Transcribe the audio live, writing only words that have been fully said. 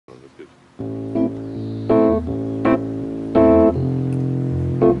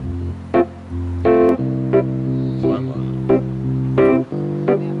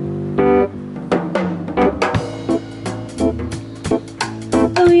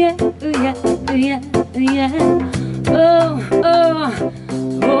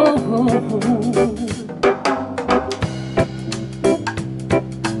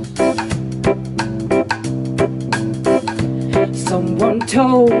Someone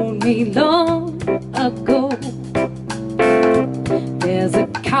told me long ago there's a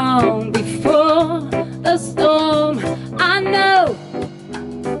calm before a storm. I know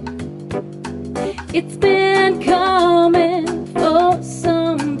it's been coming for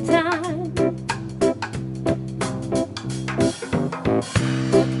some time.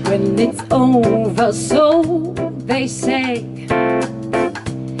 When it's over, so they say,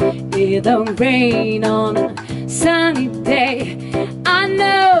 it'll rain on a sunny day. I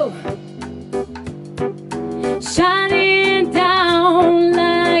know, shining down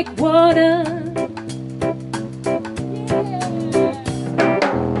like water.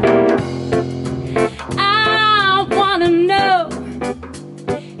 I wanna know,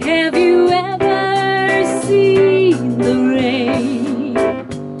 have you ever seen the rain?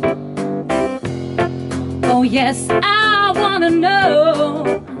 Oh yes, I wanna know,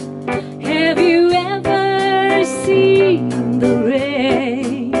 have you ever seen the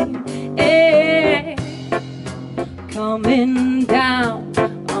rain? Hey, coming down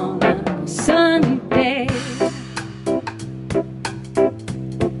on a sunny day.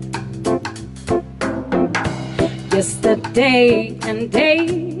 Yesterday and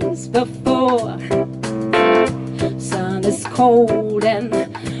days before, sun is cold and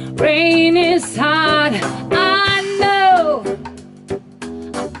rain is hard. I know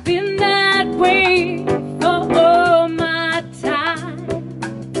I've been that way for all my time.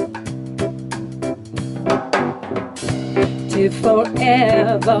 Till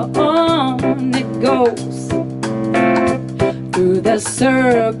forever on it goes, through the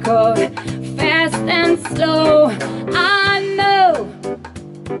circle, fast and slow. I know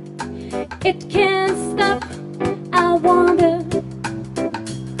it can't stop. I wonder,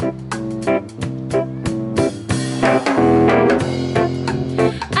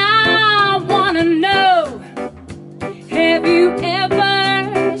 I wanna know, have you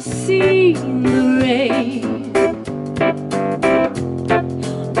ever seen the rain?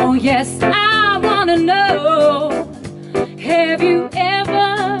 Oh yes, I wanna know, have you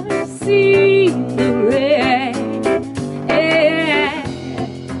ever seen the rain? Yeah.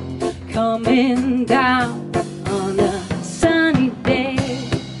 Coming down on a sunny day.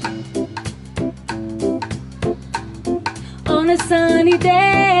 On a sunny day.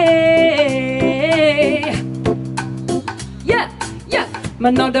 Yeah, yeah.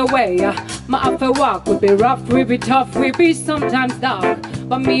 Another way, my upper walk would be rough, would be tough, would be sometimes dark.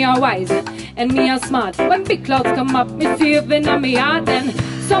 But me are wise and me are smart. When big clouds come up, me feeling on me heart, and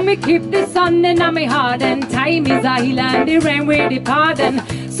so me keep the sun in on me heart, and time is a healer and the rain will depart. And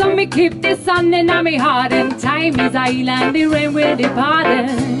so me keep the sun in on me heart, and time is a healer and the rain will depart.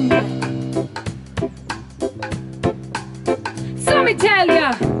 And so me tell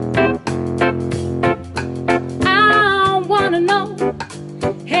ya, I wanna know,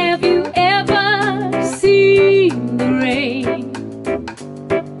 have you ever seen the rain?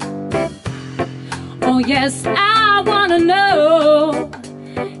 Oh yes, I wanna know,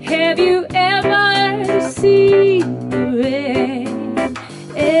 have you ever seen the rain?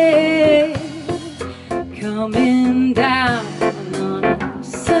 Hey, coming down on a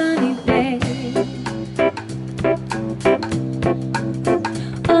sunny day.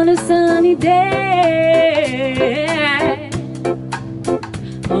 On a sunny day.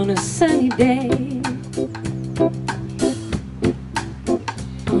 On a sunny day.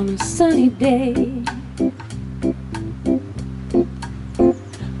 On a sunny day.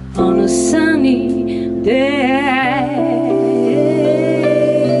 On a sunny day.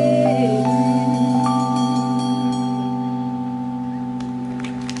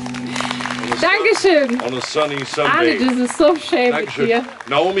 Dankeschön. On a sunny Sunday. Arne, das ist so schön Dankeschön. mit dir.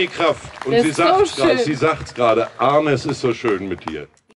 Naomi Kraft. Und Das sie ist so sagt schön. gerade, Arne, es ist so schön mit dir.